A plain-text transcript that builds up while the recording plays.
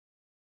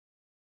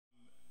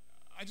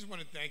I just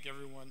want to thank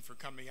everyone for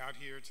coming out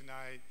here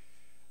tonight.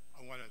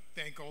 I want to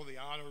thank all the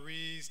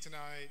honorees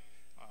tonight,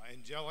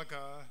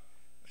 Angelica,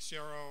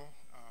 Cheryl,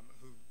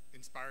 who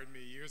inspired me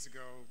years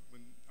ago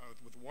when,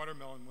 with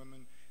Watermelon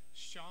Women,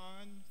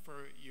 Sean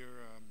for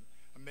your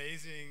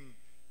amazing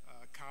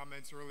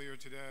comments earlier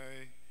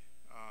today,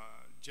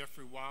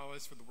 Jeffrey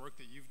Wallace for the work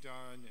that you've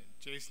done, and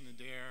Jason and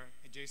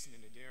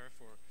Adair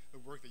for the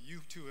work that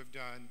you two have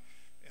done.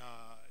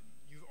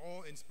 You've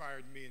all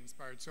inspired me and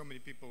inspired so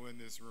many people in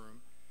this room.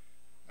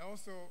 I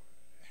also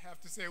have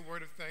to say a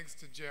word of thanks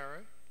to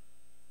Jarrett.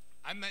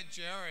 I met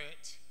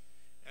Jarrett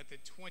at the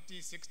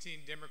 2016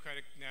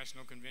 Democratic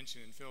National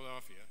Convention in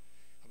Philadelphia.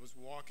 I was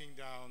walking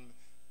down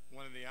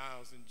one of the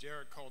aisles and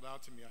Jarrett called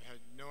out to me. I had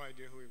no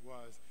idea who he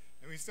was.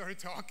 And we started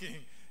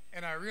talking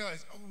and I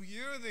realized, oh,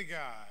 you're the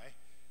guy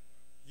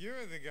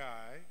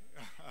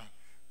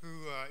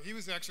who, he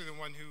was actually the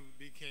one who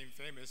became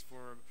famous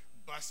for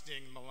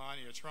busting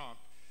Melania Trump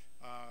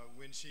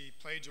when she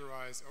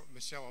plagiarized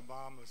Michelle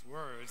Obama's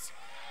words.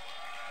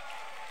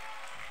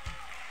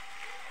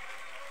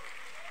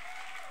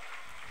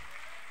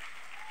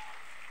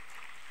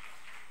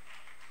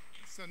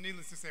 So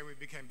needless to say, we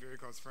became very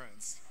close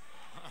friends.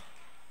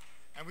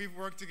 And we've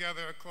worked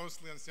together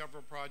closely on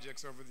several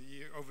projects over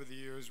the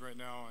years right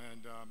now,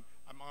 and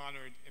I'm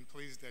honored and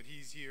pleased that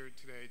he's here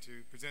today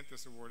to present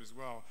this award as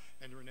well.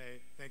 And Renee,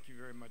 thank you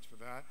very much for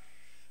that.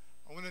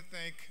 I want to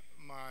thank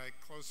my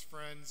close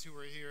friends who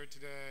are here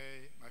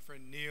today, my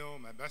friend Neil,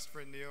 my best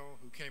friend Neil,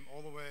 who came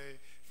all the way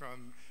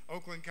from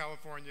Oakland,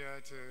 California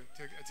to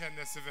attend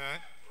this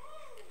event.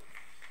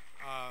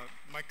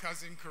 My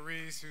cousin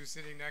Carice, who's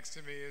sitting next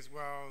to me as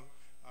well,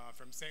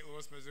 from St.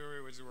 Louis,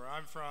 Missouri, which is where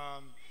I'm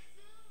from.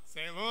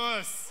 St.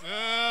 Louis,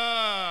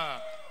 yeah!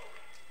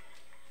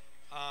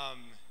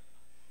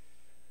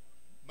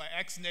 My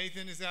ex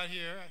Nathan is out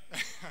here.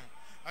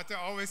 I have to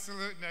always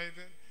salute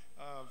Nathan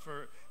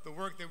for the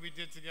work that we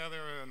did together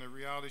on the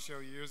reality show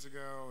years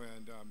ago.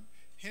 And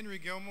Henry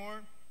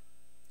Gilmore,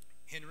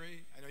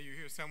 Henry, I know you're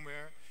here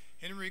somewhere.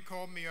 Henry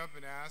called me up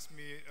and asked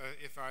me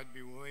if I'd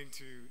be willing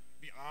to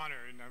be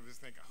honored, and I was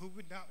thinking, who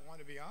would not want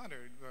to be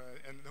honored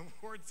in an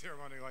award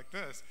ceremony like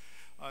this?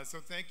 So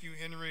thank you,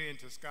 Henry, and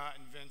to Scott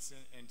and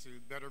Vincent, and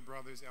to Better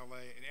Brothers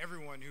LA, and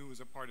everyone who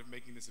was a part of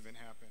making this event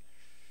happen.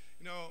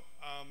 You know,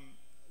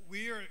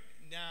 we are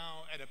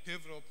now at a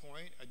pivotal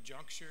point, a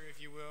juncture,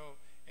 if you will,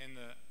 in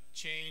the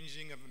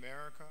changing of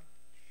America.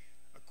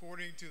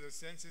 According to the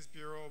Census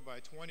Bureau, by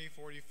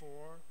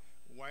 2044,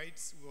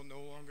 whites will no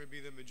longer be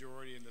the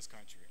majority in this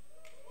country.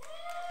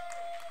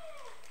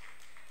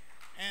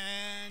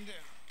 And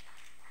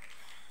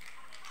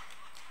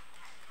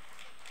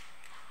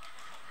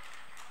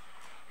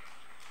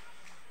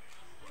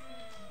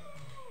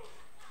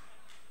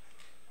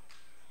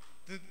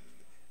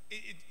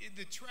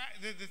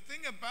the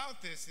thing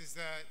about this is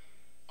that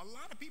a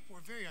lot of people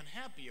are very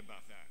unhappy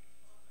about that.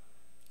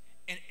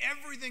 And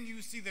everything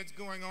you see that's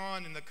going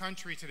on in the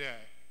country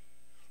today,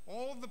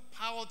 all the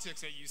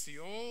politics that you see,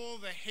 all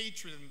the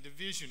hatred and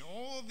division,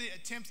 all the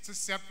attempts to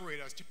separate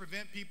us, to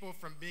prevent people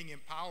from being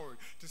empowered,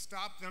 to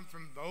stop them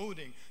from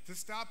voting, to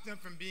stop them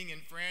from being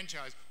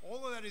enfranchised,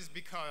 all of that is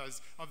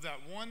because of that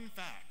one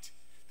fact,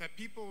 that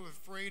people are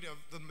afraid of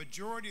the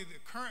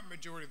current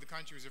majority of the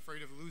country is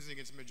afraid of losing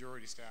its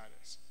majority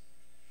status.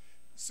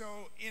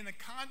 So in the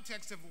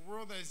context of a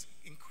world that is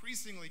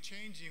increasingly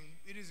changing,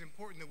 it is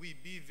important that we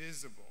be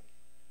visible.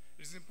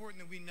 It is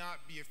important that we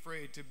not be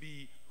afraid to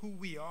be who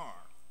we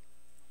are.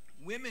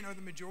 Women are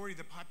the majority of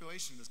the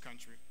population in this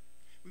country.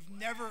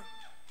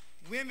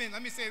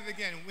 Let me say it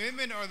again,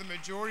 women are the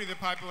majority of the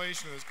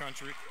population of this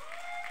country.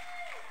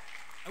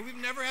 And we've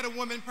never had a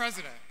woman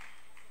president.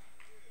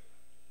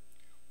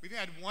 We've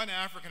had one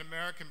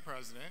African-American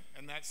president,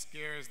 and that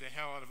scares the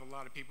hell out of a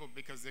lot of people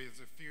because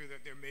there's a fear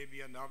that there may be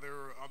another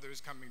or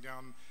others coming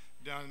down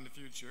in the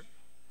future.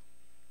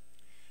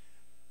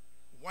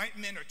 White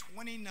men are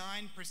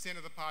 29%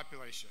 of the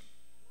population.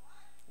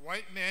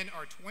 White men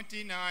are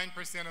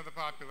 29% of the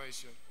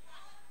population.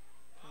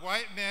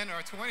 White men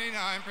are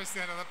 29%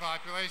 of the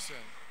population.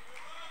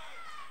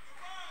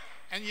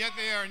 And yet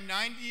they are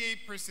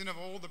 98% of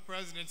all the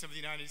presidents of the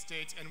United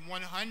States and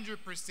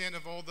 100%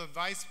 of all the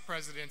vice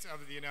presidents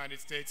of the United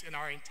States in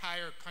our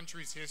entire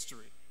country's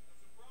history.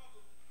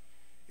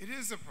 It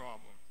is a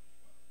problem.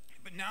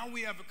 But now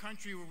we have a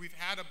country where we've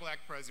had a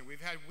black president. We've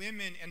had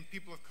women and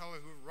people of color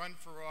who have run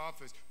for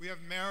office. We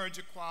have marriage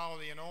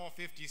equality in all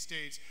 50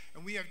 states.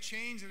 And we have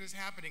change that is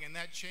happening, and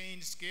that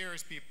change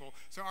scares people.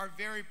 So our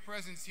very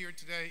presence here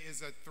today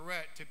is a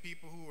threat to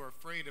people who are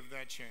afraid of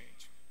that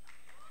change.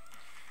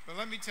 But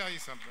let me tell you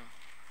something.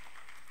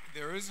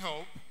 There is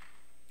hope.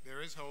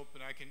 There is hope,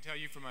 and I can tell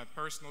you from my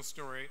personal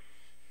story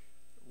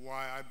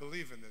why I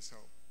believe in this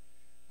hope.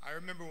 I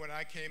remember when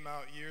I came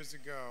out years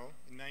ago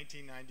in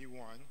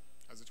 1991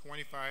 as a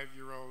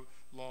 25-year-old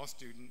law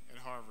student at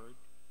Harvard,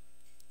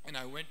 and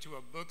I went to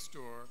a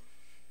bookstore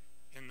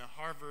in the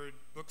Harvard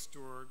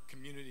bookstore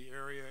community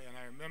area, and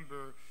I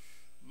remember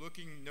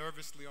looking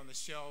nervously on the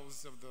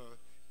shelves of the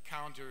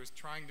counters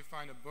trying to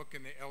find a book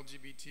in the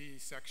LGBT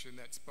section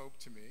that spoke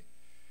to me.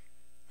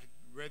 I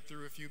read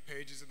through a few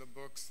pages of the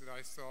books that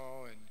I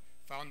saw and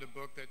found a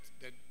book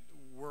that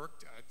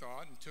worked, I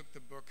thought, and took the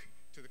book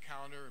to the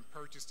counter and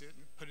purchased it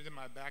and put it in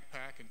my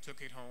backpack and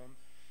took it home.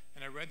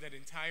 And I read that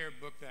entire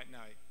book that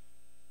night.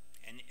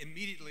 And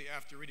immediately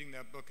after reading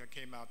that book, I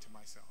came out to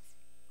myself.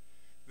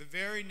 The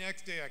very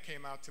next day, I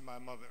came out to my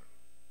mother.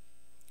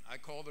 I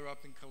called her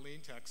up in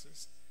Killeen,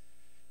 Texas,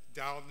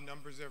 dialed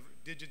the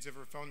digits of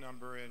her phone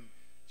number, and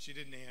she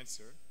didn't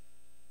answer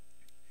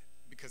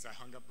because I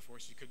hung up before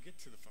she could get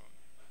to the phone.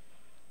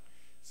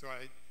 So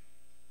I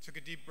took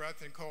a deep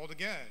breath and called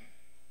again.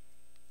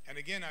 And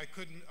again, I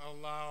couldn't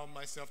allow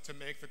myself to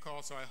make the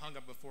call, so I hung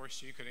up before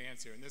she could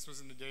answer. And this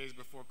was in the days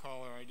before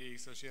caller ID,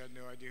 so she had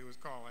no idea who was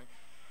calling.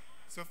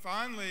 So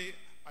finally,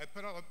 I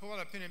pulled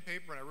out a pen and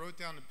paper, and I wrote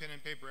down on pen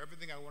and paper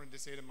everything I wanted to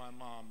say to my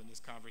mom in this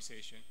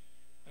conversation.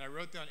 And I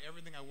wrote down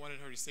everything I wanted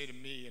her to say to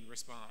me in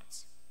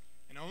response.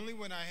 And only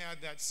when I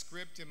had that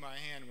script in my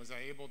hand was I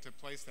able to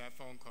place that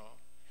phone call.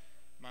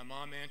 My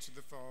mom answered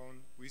the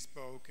phone, we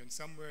spoke, and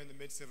somewhere in the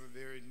midst of a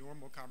very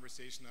normal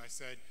conversation, I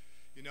said,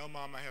 "You know,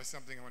 Mom, I have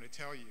something I want to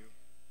tell you."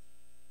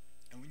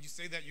 And when you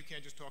say that, you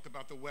can't just talk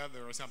about the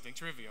weather or something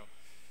trivial.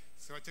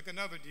 So I took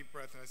another deep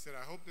breath and I said,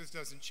 "I hope this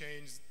doesn't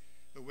change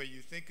the way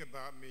you think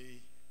about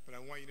me, but I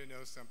want you to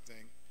know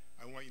something.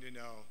 I want you to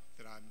know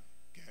that I'm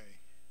gay."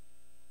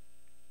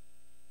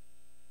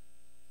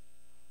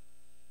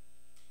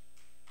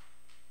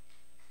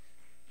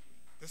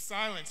 The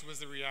silence was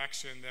the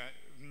reaction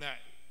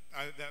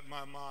that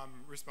my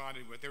mom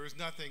responded with. There was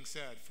nothing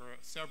said for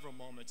several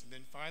moments, and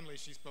then finally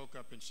she spoke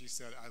up and she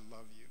said, "I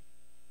love you."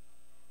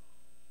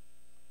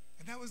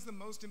 And that was the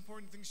most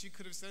important thing she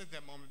could have said at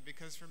that moment,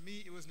 because for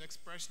me it was an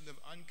expression of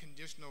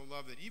unconditional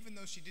love, that even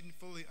though she didn't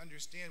fully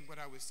understand what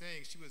I was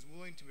saying, she was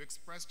willing to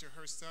express to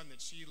her son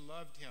that she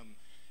loved him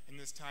in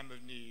this time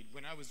of need.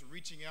 When I was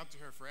reaching out to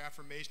her for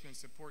affirmation and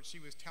support, she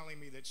was telling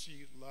me that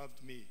she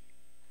loved me.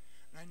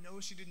 And I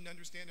know she didn't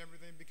understand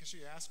everything because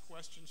she asked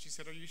questions. She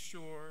said, "Are you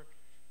sure?"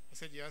 I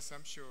said, "Yes,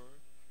 I'm sure."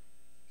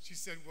 She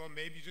said, "Well,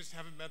 maybe you just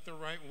haven't met the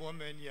right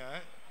woman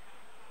yet."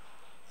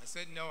 I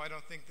said, "No, I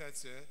don't think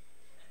that's it."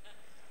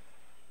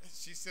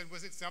 She said,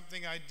 "Was it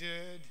something I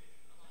did?"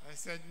 I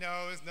said,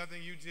 "No, it's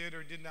nothing you did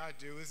or did not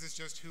do. This is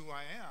just who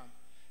I am."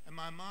 And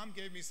my mom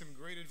gave me some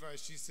great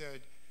advice. She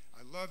said,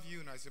 "I love you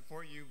and I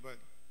support you, but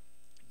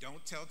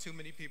don't tell too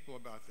many people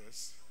about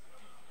this.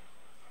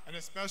 And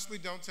especially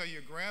don't tell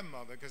your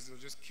grandmother, because it'll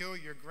just kill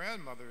your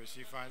grandmother if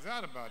she finds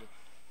out about it."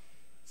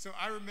 So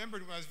I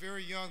remembered when I was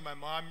very young, my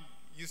mom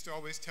used to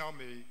always tell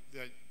me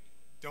that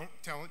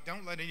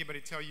don't let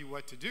anybody tell you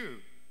what to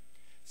do.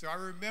 So I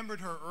remembered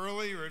her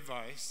earlier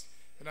advice,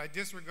 and I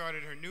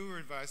disregarded her newer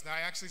advice, and I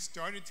actually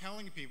started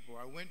telling people.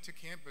 I went to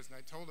campus and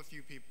I told a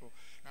few people,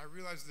 and I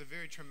realized it was a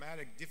very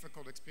traumatic,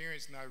 difficult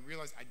experience, and I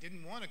realized I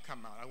didn't want to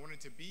come out. I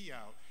wanted to be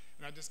out.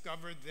 And I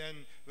discovered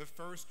then the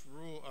first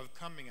rule of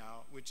coming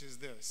out, which is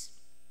this: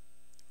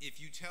 if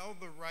you tell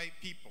the right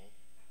people,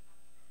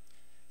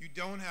 you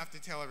don't have to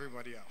tell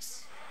everybody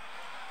else.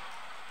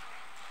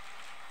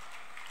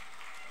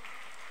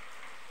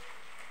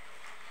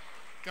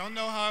 Don't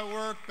know how it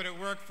worked, but it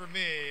worked for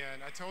me.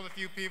 And I told a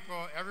few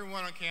people.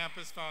 Everyone on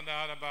campus found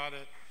out about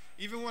it.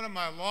 Even one of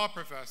my law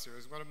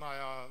professors,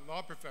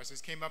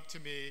 came up to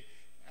me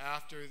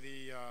after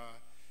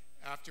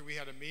we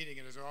had a meeting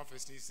in his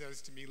office, and he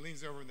says to me,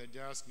 leans over in the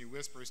desk, and he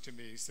whispers to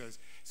me, he says,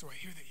 "So I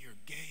hear that you're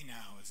gay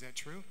now, is that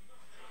true?"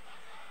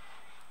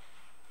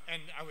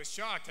 And I was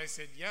shocked. I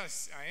said,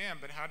 "Yes, I am,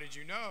 but how did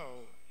you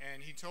know?"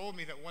 And he told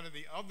me that one of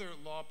the other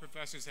law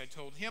professors had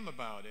told him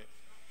about it,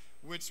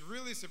 which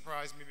really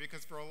surprised me,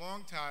 because for a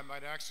long time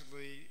I'd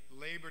actually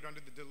labored under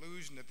the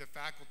delusion that the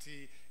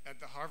faculty at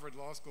the Harvard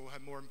Law School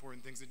had more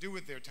important things to do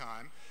with their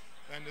time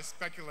than to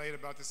speculate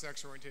about the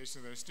sexual orientation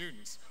of their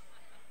students.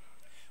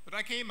 But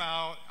I came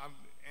out,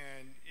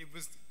 and it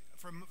was,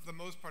 for the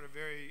most part, a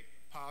very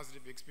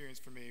positive experience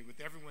for me, with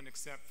everyone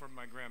except for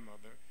my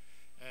grandmother.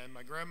 And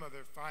my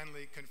grandmother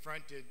finally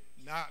confronted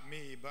not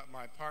me, but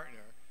my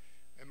partner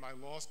at my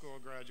law school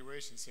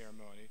graduation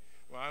ceremony.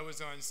 While I was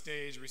on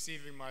stage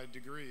receiving my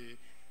degree,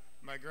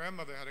 my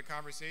grandmother had a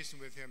conversation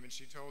with him, and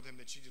she told him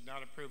that she did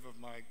not approve of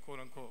my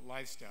quote-unquote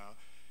lifestyle.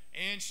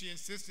 And she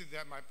insisted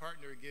that my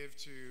partner give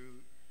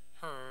to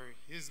her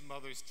his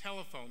mother's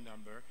telephone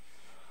number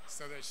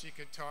so that she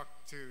could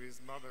talk to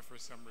his mother for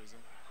some reason.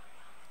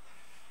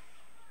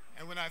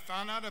 And when I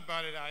found out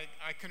about it,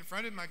 I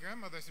confronted my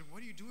grandmother. I said,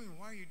 "What are you doing?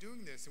 Why are you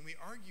doing this?" And we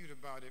argued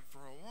about it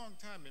for a long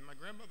time. And my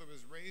grandmother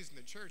was raised in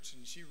the church,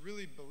 and she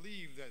really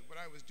believed that what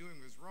I was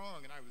doing was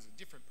wrong, and I was a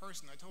different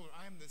person. I told her,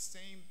 I am the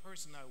same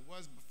person I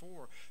was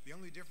before. The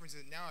only difference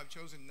is now I've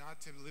chosen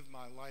not to live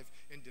my life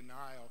in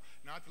denial,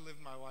 not to live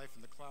my life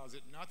in the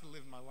closet, not to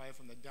live my life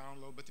on the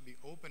down low, but to be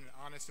open and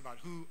honest about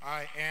who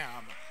I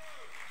am.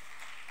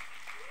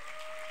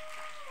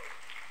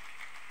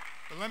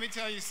 But let me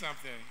tell you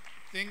something.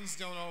 Things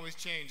don't always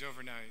change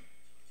overnight.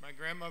 My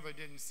grandmother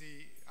didn't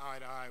see eye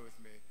to eye with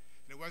me.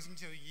 And it wasn't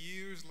until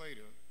years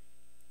later,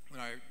 when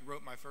I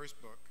wrote my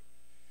first book,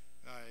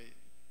 I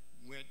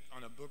went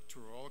on a book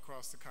tour all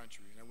across the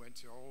country, and I went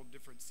to all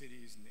different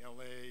cities in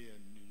LA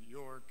and New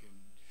York and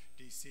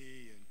DC,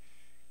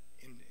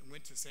 and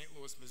went to St.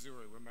 Louis,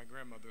 Missouri, where my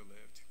grandmother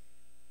lived.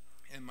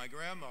 And my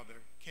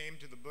grandmother came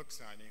to the book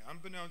signing,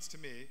 unbeknownst to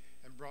me,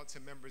 and brought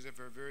some members of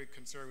her very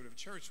conservative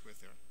church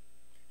with her.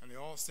 And they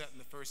all sat in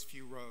the first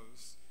few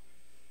rows.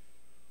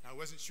 I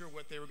wasn't sure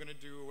what they were going to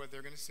do or what they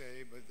were going to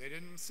say, but they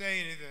didn't say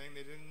anything.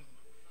 They didn't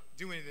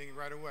do anything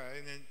right away.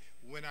 And then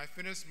when I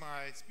finished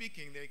my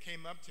speaking, they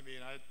came up to me,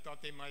 and I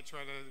thought they might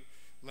try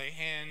to lay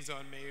hands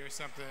on me or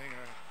something,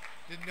 or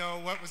didn't know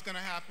what was going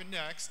to happen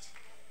next.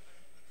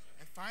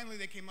 And finally,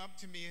 they came up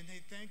to me, and they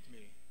thanked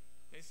me.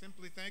 They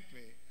simply thanked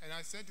me. And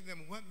I said to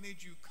them, what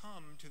made you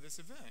come to this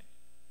event?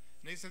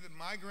 And they said that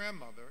my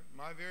grandmother,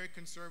 my very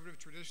conservative,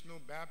 traditional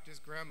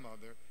Baptist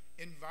grandmother,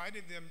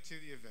 invited them to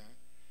the event.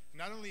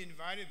 Not only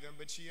invited them,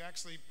 but she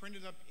actually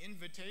printed up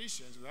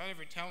invitations, without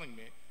ever telling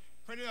me,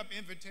 printed up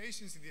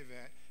invitations to the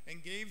event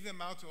and gave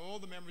them out to all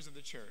the members of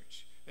the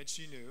church that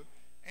she knew.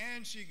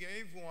 And she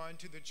gave one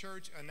to the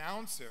church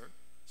announcer,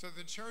 so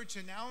the church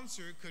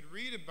announcer could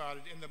read about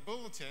it in the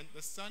bulletin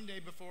the Sunday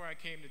before I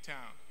came to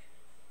town.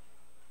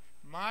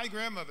 My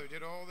grandmother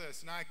did all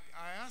this, and I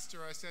asked her,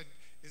 I said,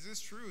 is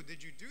this true?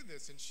 Did you do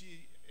this? And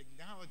she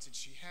acknowledged that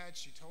she had.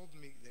 She told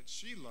me that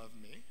she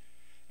loved me,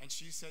 and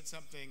she said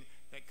something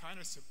that kind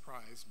of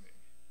surprised me.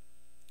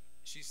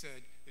 She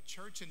said, the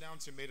church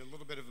announcer made a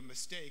little bit of a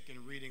mistake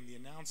in reading the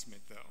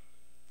announcement, though.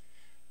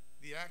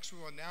 The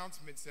actual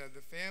announcement said,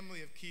 the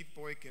family of Keith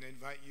Boykin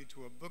invite you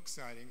to a book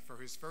signing for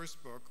his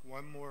first book,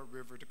 One More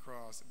River to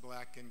Cross,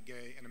 Black and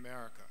Gay in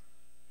America.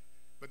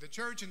 But the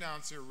church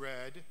announcer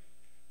read,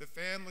 the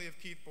family of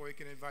Keith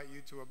Boykin invite you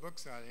to a book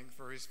signing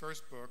for his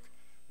first book,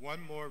 One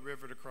More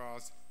River to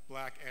Cross,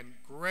 Black and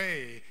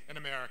Gray in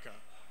America.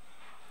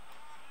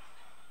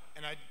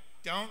 And I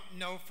don't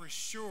know for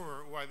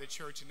sure why the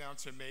church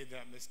announcer made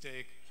that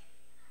mistake,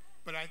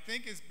 but I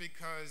think it's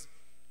because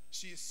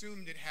she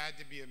assumed it had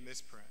to be a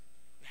misprint.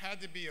 It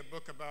had to be a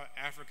book about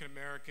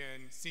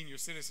African-American senior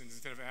citizens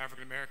instead of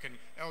African-American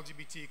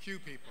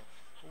LGBTQ people.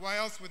 Why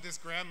else would this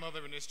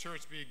grandmother in this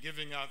church be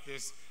giving out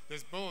this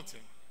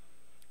bulletin?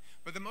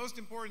 But the most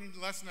important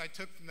lesson I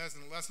took from this,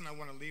 and the lesson I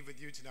want to leave with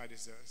you tonight,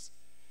 is this,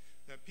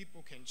 that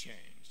people can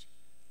change.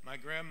 My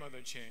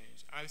grandmother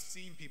changed. I've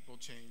seen people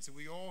change, so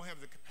we all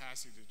have the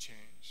capacity to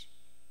change.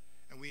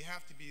 And we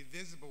have to be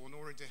visible in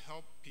order to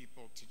help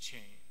people to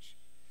change.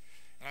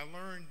 And I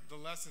learned the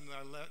lesson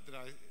that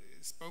I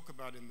spoke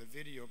about in the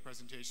video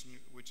presentation,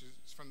 which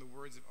is from the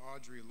words of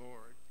Audre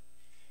Lorde.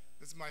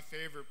 This is my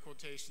favorite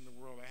quotation in the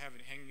world. I have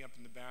it hanging up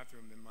in the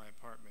bathroom in my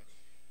apartment.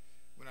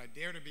 When I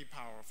dare to be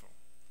powerful,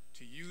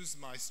 to use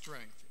my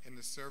strength in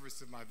the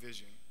service of my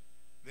vision,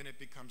 then it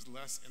becomes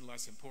less and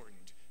less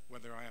important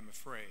whether I am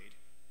afraid.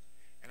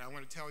 And I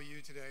want to tell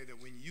you today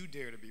that when you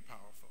dare to be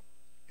powerful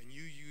and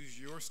you use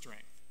your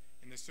strength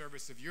in the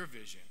service of your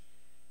vision,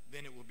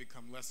 then it will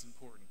become less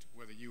important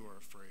whether you are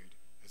afraid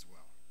as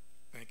well.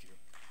 Thank you.